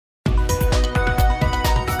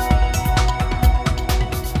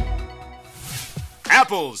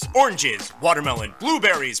Apples, oranges, watermelon,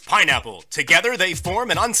 blueberries, pineapple. Together they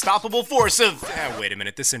form an unstoppable force of... wait a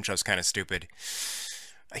minute, this intro's kind of stupid.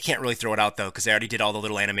 I can't really throw it out though, because I already did all the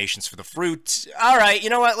little animations for the fruit. Alright, you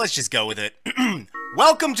know what, let's just go with it.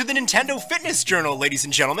 Welcome to the Nintendo Fitness Journal, ladies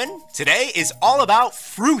and gentlemen. Today is all about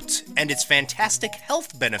fruit and its fantastic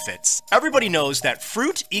health benefits. Everybody knows that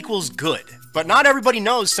fruit equals good, but not everybody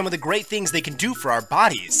knows some of the great things they can do for our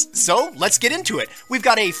bodies. So, let's get into it. We've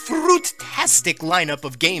got a fruit-tastic lineup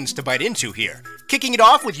of games to bite into here. Kicking it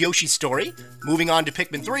off with Yoshi's Story, moving on to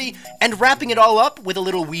Pikmin 3, and wrapping it all up with a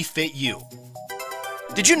little Wii Fit U.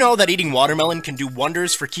 Did you know that eating watermelon can do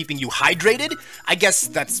wonders for keeping you hydrated? I guess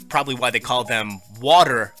that's probably why they call them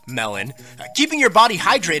watermelon. Keeping your body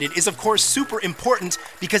hydrated is of course super important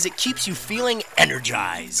because it keeps you feeling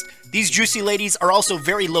energized. These juicy ladies are also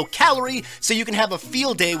very low calorie, so you can have a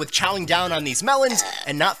field day with chowing down on these melons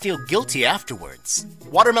and not feel guilty afterwards.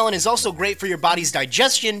 Watermelon is also great for your body's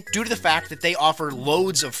digestion due to the fact that they offer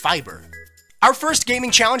loads of fiber. Our first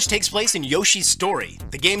gaming challenge takes place in Yoshi's Story.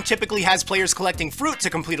 The game typically has players collecting fruit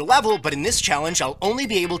to complete a level, but in this challenge, I'll only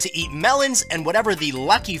be able to eat melons and whatever the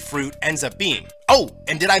lucky fruit ends up being. Oh,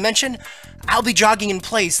 and did I mention? I'll be jogging in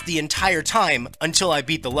place the entire time until I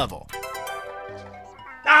beat the level.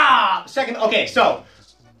 Okay, so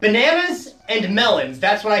bananas and melons,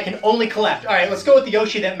 that's what I can only collect. All right, let's go with the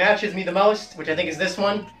Yoshi that matches me the most, which I think is this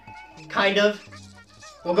one, kind of.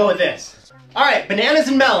 We'll go with this. All right, bananas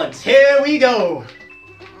and melons, here we go.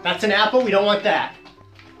 That's an apple, we don't want that.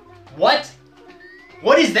 What?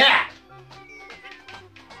 What is that?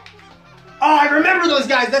 Oh, I remember those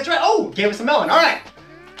guys, that's right. Oh, gave us a melon, all right.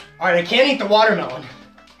 All right, I can't eat the watermelon,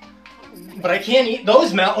 but I can eat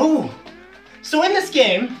those Ooh. So in this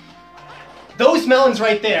game, those melons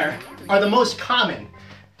right there are the most common.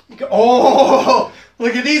 Oh,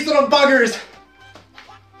 look at these little buggers.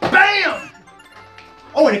 Bam!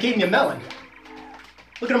 Oh, and it gave me a melon.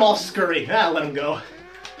 Look at them all scurry. Let them go.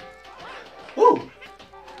 Ooh,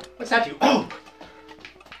 what's that do? Oh!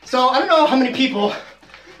 So, I don't know how many people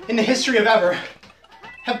in the history of ever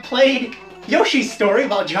have played Yoshi's Story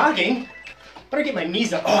while jogging. Better get my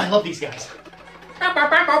knees up. Oh, I love these guys.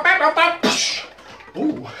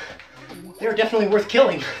 Ooh, they're definitely worth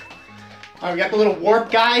killing. We got the little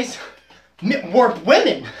warp guys. Warp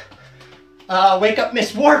women. Wake up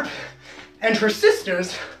Miss Warp and her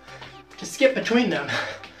sisters to skip between them.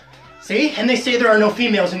 See? And they say there are no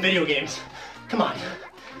females in video games. Come on.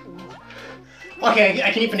 Okay,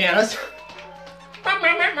 I can eat bananas.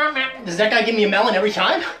 Does that guy give me a melon every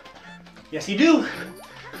time? Yes, he do.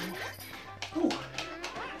 Ooh.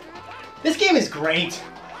 This game is great.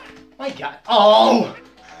 My God. Oh!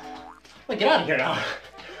 Well, get out of here now.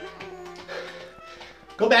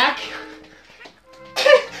 Go back.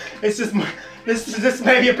 This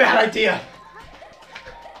may be a bad idea.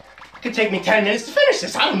 It could take me 10 minutes to finish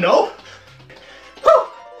this, I don't know. Whew.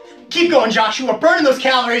 Keep going, Joshua, burning those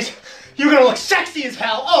calories. You're gonna look sexy as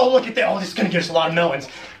hell. Oh, look at that. Oh, this is gonna give us a lot of melons.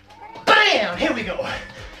 Bam! Here we go.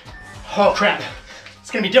 Oh, crap. It's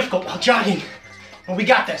gonna be difficult while jogging. But we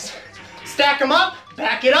got this. Stack them up,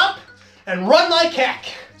 back it up, and run like heck.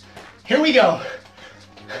 Here we go.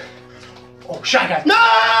 Oh, Shy Guy.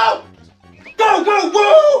 No! Go, go,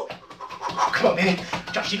 go! Come on, baby.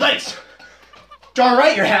 Joshy legs. Darn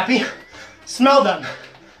right you're happy. Smell them.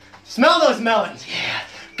 Smell those melons. Yeah.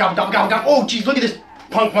 Gobble, gobble, gobble, gobble. Oh, geez, look at this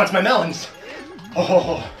punk wants my melons.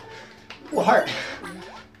 Oh, heart.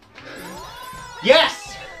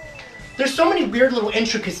 Yes! There's so many weird little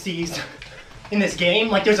intricacies in this game.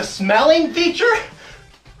 Like there's a smelling feature.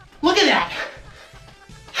 Look at that.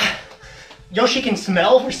 Yoshi can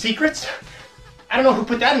smell for secrets. I don't know who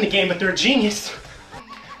put that in the game, but they're a genius.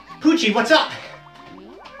 Poochie, what's up?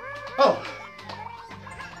 Oh.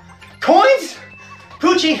 Coins?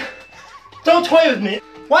 Poochie, don't toy with me.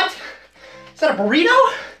 What? Is that a burrito?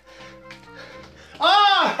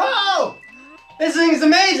 Oh! This thing is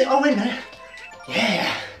amazing. Oh, wait a minute.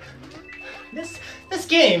 Yeah. This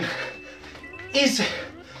game is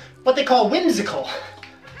what they call whimsical.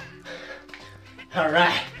 All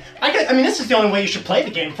right. I mean, this is the only way you should play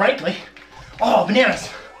the game, frankly. Oh, bananas.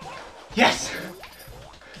 Yes.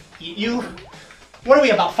 What are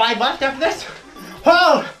we, about 5 left after this?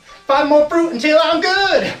 Whoa, 5 more fruit until I'm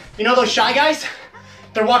good. You know those Shy Guys?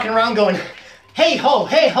 They're walking around going, hey ho,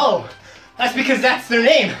 hey ho. That's because that's their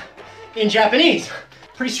name in Japanese.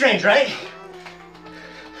 Pretty strange, right?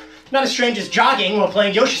 Not as strange as jogging while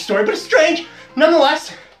playing Yoshi's Story, but it's strange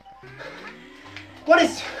nonetheless. What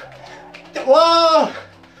is, whoa.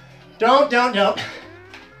 Don't.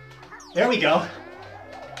 There we go.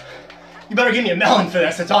 You better give me a melon for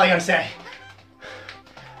this, that's all I gotta say.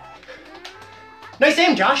 Nice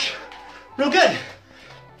aim, Josh. Real good.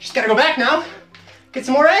 Just gotta go back now, get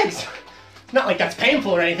some more eggs. Not like that's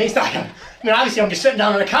painful or anything. It's not, I mean, obviously I'm just sitting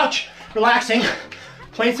down on the couch, relaxing,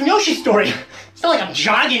 playing some Yoshi Story. It's not like I'm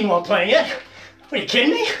jogging while playing it. What, are you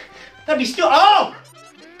kidding me? That'd be still, oh!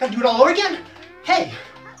 Gotta do it all over again? Hey,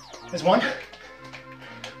 there's one.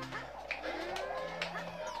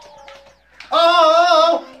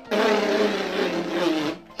 Oh!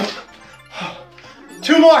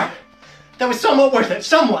 Two more. That was somewhat worth it.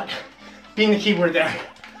 Somewhat being the key word there.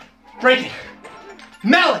 Break it.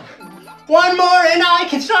 Melon. One more and I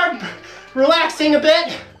can start relaxing a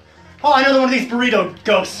bit. Oh, another one of these burrito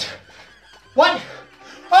ghosts. What?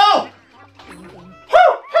 Oh!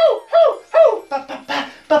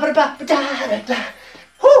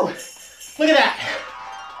 Whoo! Look at that.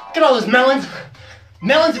 Look at all those melons.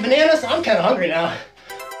 Melons and bananas. I'm kind of hungry now.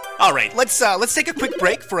 All right, let's take a quick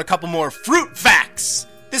break for a couple more fruit facts.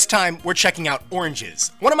 This time, we're checking out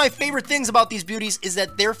oranges. One of my favorite things about these beauties is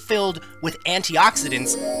that they're filled with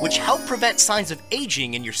antioxidants, which help prevent signs of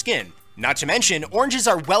aging in your skin. Not to mention, oranges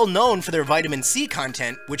are well known for their vitamin C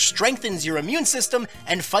content, which strengthens your immune system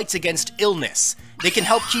and fights against illness. They can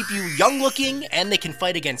help keep you young looking, and they can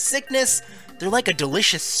fight against sickness. They're like a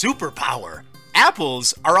delicious superpower.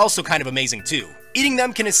 Apples are also kind of amazing too. Eating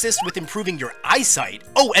them can assist with improving your eyesight.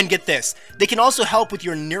 Oh, and get this, they can also help with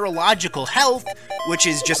your neurological health, which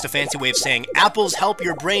is just a fancy way of saying apples help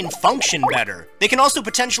your brain function better. They can also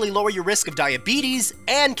potentially lower your risk of diabetes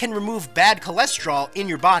and can remove bad cholesterol in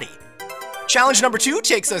your body. Challenge number 2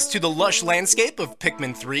 takes us to the lush landscape of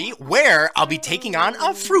Pikmin 3, where I'll be taking on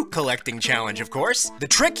a fruit collecting challenge, of course. The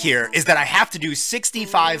trick here is that I have to do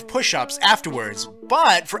 65 push-ups afterwards,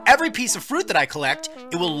 but for every piece of fruit that I collect,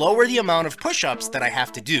 it will lower the amount of push-ups that I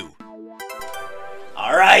have to do.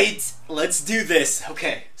 All right, let's do this.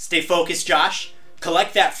 Okay, stay focused, Josh.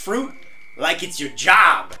 Collect that fruit like it's your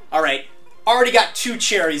job. All right, already got 2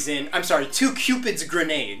 cherries in. I'm sorry, 2 Cupid's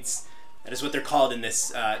grenades. That is what they're called in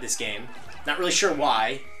this game. Not really sure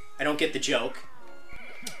why. I don't get the joke.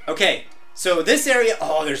 Okay, so this area...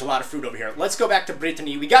 Oh, there's a lot of fruit over here. Let's go back to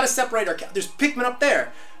Brittany. We gotta separate our... There's Pikmin up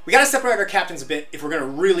there. We gotta separate our captains a bit if we're gonna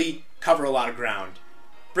really cover a lot of ground.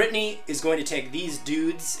 Brittany is going to take these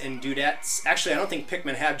dudes and dudettes. Actually, I don't think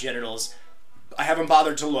Pikmin have genitals. I haven't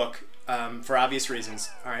bothered to look for obvious reasons.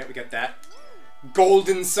 Alright, we got that.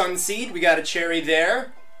 Golden Sunseed. We got a cherry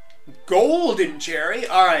there. Golden cherry.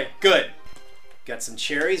 Alright, good. Got some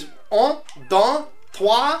cherries. Un, deux,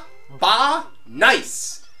 trois, ba.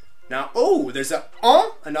 Nice. Now, oh, there's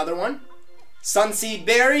another one. Sunseed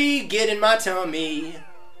berry, get in my tummy.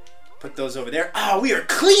 Put those over there. Ah, we are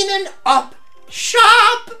cleaning up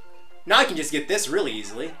shop. Now I can just get this really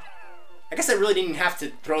easily. I guess I really didn't have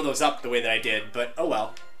to throw those up the way that I did, but oh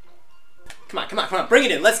well. Come on, come on, come on. Bring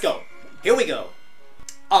it in. Let's go. Here we go.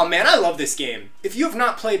 Oh man, I love this game. If you have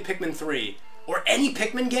not played Pikmin 3, or any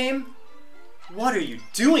Pikmin game, what are you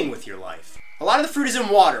doing with your life? A lot of the fruit is in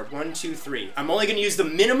water. 1, 2, 3. I'm only going to use the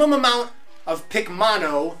minimum amount of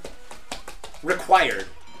Pikmano required.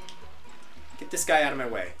 Get this guy out of my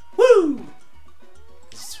way. Woo!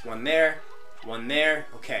 There's one there. One there.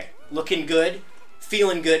 Okay. Looking good.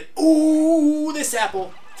 Feeling good. Ooh, this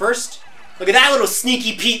apple. First, look at that little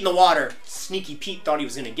Sneaky Pete in the water. Sneaky Pete thought he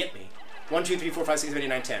was going to get me. 1, 2, 3, 4, 5, 6, 7, 8,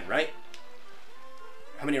 9, 10, right?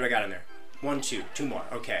 How many have I got in there? 1, 2. 2 more.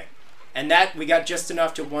 Okay. And that, we got just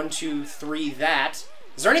enough to 1, 2, 3 that.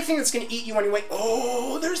 Is there anything that's going to eat you on your way?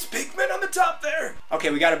 Oh, there's Pikmin on the top there.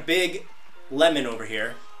 Okay, we got a big lemon over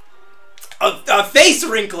here. A face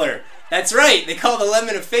wrinkler. That's right. They call the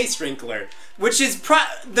lemon a face wrinkler, which is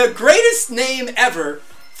the greatest name ever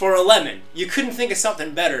for a lemon. You couldn't think of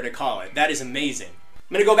something better to call it. That is amazing.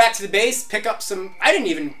 I'm going to go back to the base, pick up some... I didn't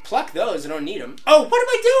even pluck those. I don't need them. Oh, what am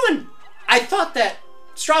I doing? I thought that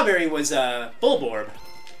strawberry was Bulborb.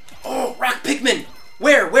 Oh, rock Pikmin!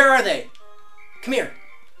 Where? Where are they? Come here.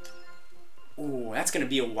 Ooh, that's gonna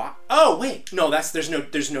be a walk. Oh, wait. No, there's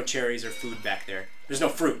no cherries or food back there. There's no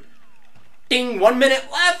fruit. Ding! 1 minute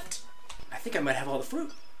left! I think I might have all the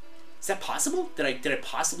fruit. Is that possible? Did I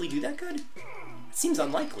possibly do that good? It seems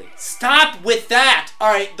unlikely. Stop with that!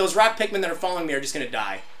 Alright, those rock Pikmin that are following me are just gonna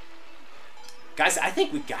die. Guys, I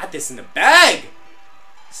think we got this in the bag!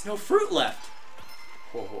 There's no fruit left.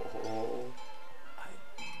 Oh.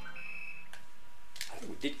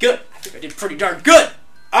 We did good. I think I did pretty darn good.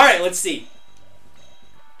 All right, let's see.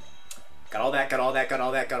 Got all that, got all that, got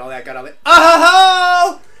all that, got all that, got all that.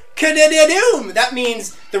 Oh-ho-ho! Ka-da-da-doom! That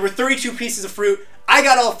means there were 32 pieces of fruit. I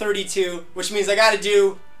got all 32, which means I got to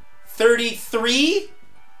do 33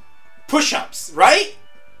 push-ups, right?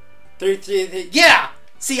 33, yeah!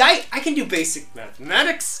 See, I can do basic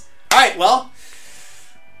mathematics. All right, well,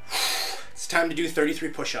 It's time to do 33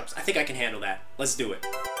 push-ups. I think I can handle that. Let's do it.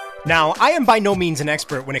 Now, I am by no means an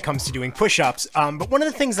expert when it comes to doing push-ups, but one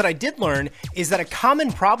of the things that I did learn is that a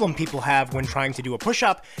common problem people have when trying to do a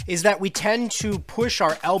push-up is that we tend to push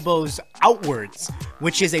our elbows outwards,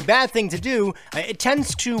 which is a bad thing to do. It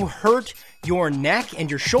tends to hurt your neck and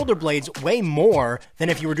your shoulder blades way more than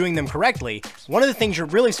if you were doing them correctly. One of the things you're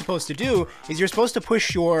really supposed to do is you're supposed to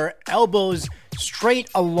push your elbows straight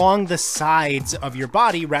along the sides of your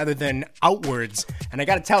body rather than outwards. And I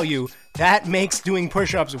gotta tell you, that makes doing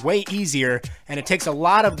push-ups way easier, and it takes a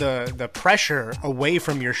lot of the pressure away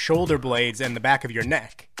from your shoulder blades and the back of your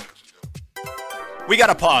neck. We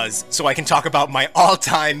gotta pause so I can talk about my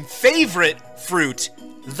all-time favorite fruit,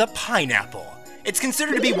 the pineapple. It's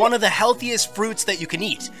considered to be one of the healthiest fruits that you can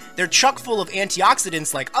eat. They're chock full of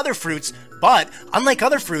antioxidants like other fruits, but unlike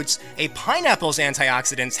other fruits, a pineapple's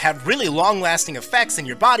antioxidants have really long-lasting effects in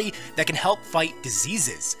your body that can help fight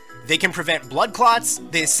diseases. They can prevent blood clots,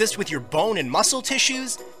 they assist with your bone and muscle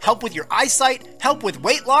tissues, help with your eyesight, help with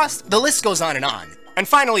weight loss, the list goes on and on. And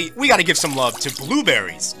finally, we gotta give some love to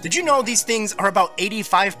blueberries. Did you know these things are about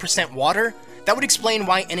 85% water? That would explain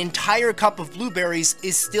why an entire cup of blueberries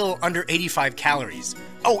is still under 85 calories.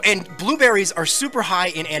 Oh, and blueberries are super high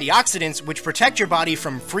in antioxidants, which protect your body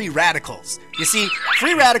from free radicals. You see,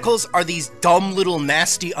 free radicals are these dumb little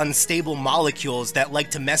nasty unstable molecules that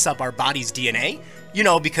like to mess up our body's DNA. You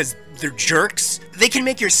know, because they're jerks. They can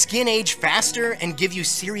make your skin age faster and give you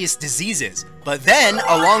serious diseases. But then,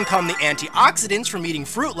 along come the antioxidants from eating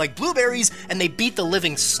fruit like blueberries, and they beat the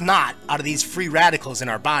living snot out of these free radicals in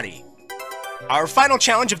our body. Our final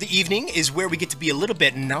challenge of the evening is where we get to be a little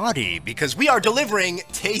bit naughty, because we are delivering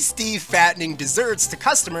tasty, fattening desserts to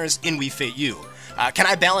customers in We Fit You. Can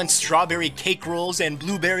I balance strawberry cake rolls and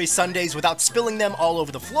blueberry sundaes without spilling them all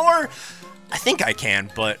over the floor? I think I can,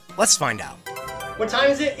 but let's find out. What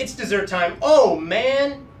time is it? It's dessert time. Oh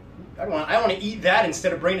man, I want to eat that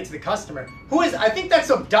instead of bringing it to the customer. Who is? I think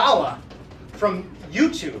that's Abdallah from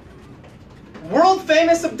YouTube. World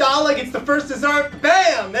famous Abdallah gets the first dessert.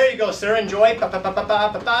 Bam! There you go, sir. Enjoy. Ba, ba, ba, ba,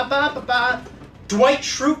 ba, ba, ba, ba, ba. Dwight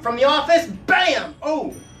Schrute from The Office. Bam!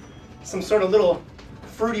 Oh, some sort of little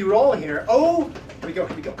fruity roll here. Oh, here we go.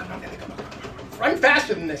 Here we go. Come on, baby. Come on. Run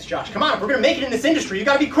faster than this, Josh. Come on. We're gonna make it in this industry. You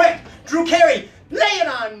gotta be quick. Drew Carey, lay it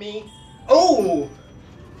on me. Oh,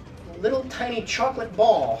 a little tiny chocolate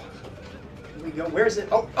ball. Here we go. Where is it?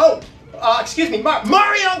 Excuse me,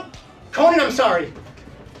 Mario! Conan, I'm sorry.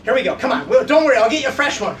 Here we go. Come on. Don't worry. I'll get you a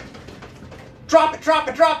fresh one. Drop it, drop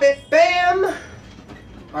it, drop it. Bam! All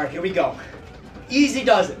right, here we go. Easy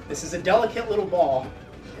does it. This is a delicate little ball.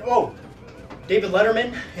 Oh, David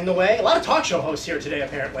Letterman in the way. A lot of talk show hosts here today,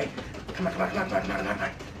 apparently. Come on, come on, come on, come on, come on, come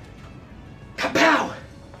on. Kapow!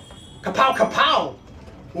 Kapow, kapow!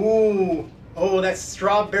 Ooh, oh, that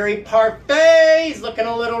strawberry parfait is looking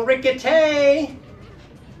a little rickety.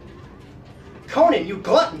 Conan, you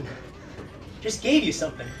glutton. Just gave you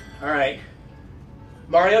something. All right.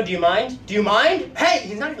 Mario, do you mind? Do you mind? Hey,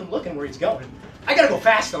 he's not even looking where he's going. I gotta go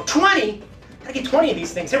fast though. 20! Gotta get 20 of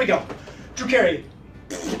these things. Here we go. Drew Carey.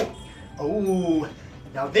 Oh,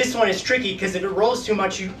 now this one is tricky because if it rolls too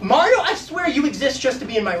much, you... Mario, I swear you exist just to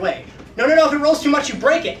be in my way. No, no, no, if it rolls too much, you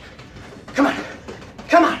break it. Come on.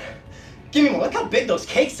 Come on. Give me more. Look how big those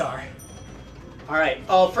cakes are. All right.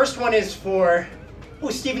 First one is for... Oh,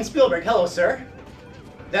 Steven Spielberg. Hello, sir.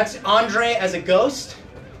 That's Andre as a ghost.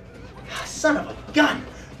 Ah, son of a gun.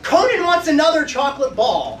 Conan wants another chocolate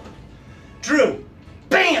ball. Drew.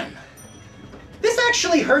 Bam! This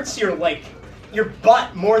actually hurts your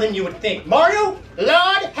butt more than you would think. Mario?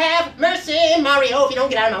 Lord have mercy, Mario, if you don't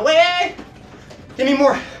get out of my way. Give me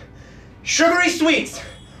more sugary sweets.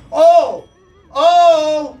 Oh!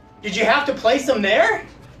 Oh! Did you have to place them there?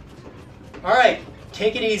 All right,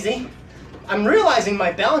 take it easy. I'm realizing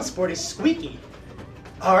my balance board is squeaky.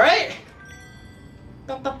 All right.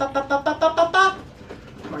 Come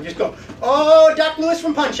on, just go. Oh, Doc Lewis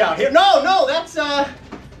from Punch-Out here. No, no, that's, I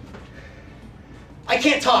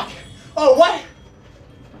can't talk. Oh, what?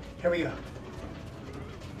 Here we go.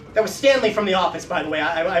 That was Stanley from The Office, by the way.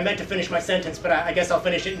 I meant to finish my sentence, but I guess I'll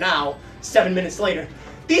finish it now, 7 minutes later.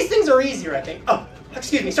 These things are easier, I think. Oh,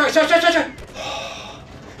 excuse me. Sorry.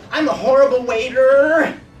 I'm a horrible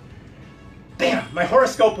waiter. Bam, my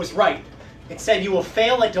horoscope was right. It said you will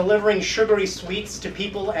fail at delivering sugary sweets to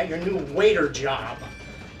people at your new waiter job.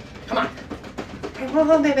 Come on.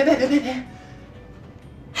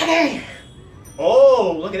 Hey.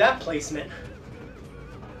 Oh, look at that placement.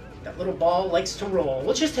 That little ball likes to roll.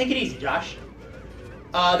 Let's just take it easy, Josh.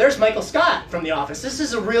 There's Michael Scott from The Office. This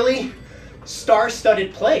is a really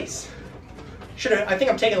star-studded place. I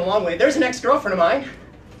think I'm taking the long way. There's an ex-girlfriend of mine.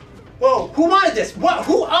 Whoa, who wanted this? What?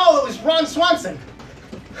 Who? Oh, it was Ron Swanson.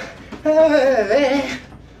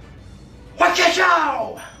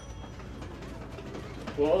 Wachachow!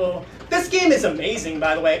 Whoa. This game is amazing,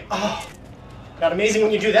 by the way. Oh, not amazing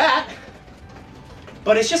when you do that.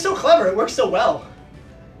 But it's just so clever. It works so well.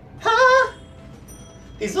 Huh?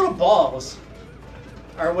 These little balls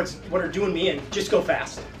are what are doing me in. Just go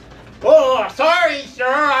fast. Oh, sorry,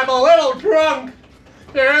 sir. I'm a little drunk.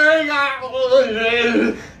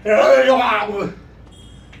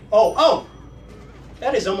 Oh.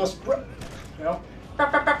 That is almost... You know?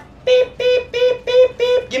 Beep, beep, beep, beep,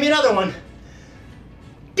 beep. Give me another one.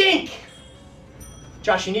 Dink!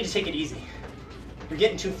 Josh, you need to take it easy. You're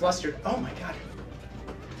getting too flustered. Oh my god.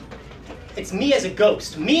 It's me as a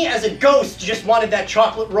ghost. Me as a ghost just wanted that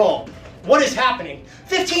chocolate roll. What is happening?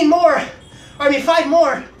 15 more! 5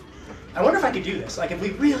 more! I wonder if I could do this. Like, if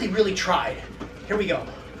we really, really tried. Here we go.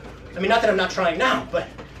 I mean, not that I'm not trying now, but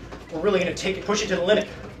we're really gonna push it to the limit.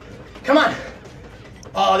 Come on.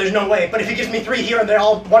 Oh, there's no way. But if he gives me 3 here and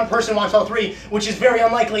one person wants all 3, which is very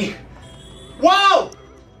unlikely. Whoa!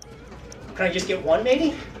 Can I just get 1,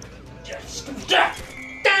 maybe?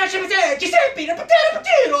 Giuseppe, the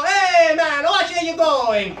potato. Hey, man, watch where you're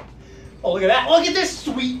going. Oh, look at that. Look at this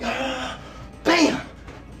sweet. Bam,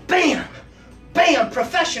 bam, bam,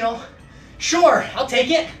 professional. Sure, I'll take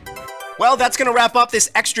it. Well, that's going to wrap up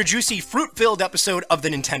this extra juicy, fruit-filled episode of the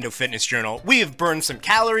Nintendo Fitness Journal. We have burned some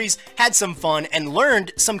calories, had some fun, and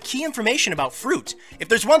learned some key information about fruit. If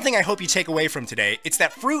there's one thing I hope you take away from today, it's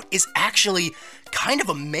that fruit is actually kind of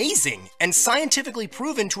amazing and scientifically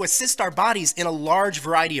proven to assist our bodies in a large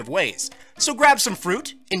variety of ways. So grab some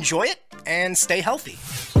fruit, enjoy it, and stay healthy.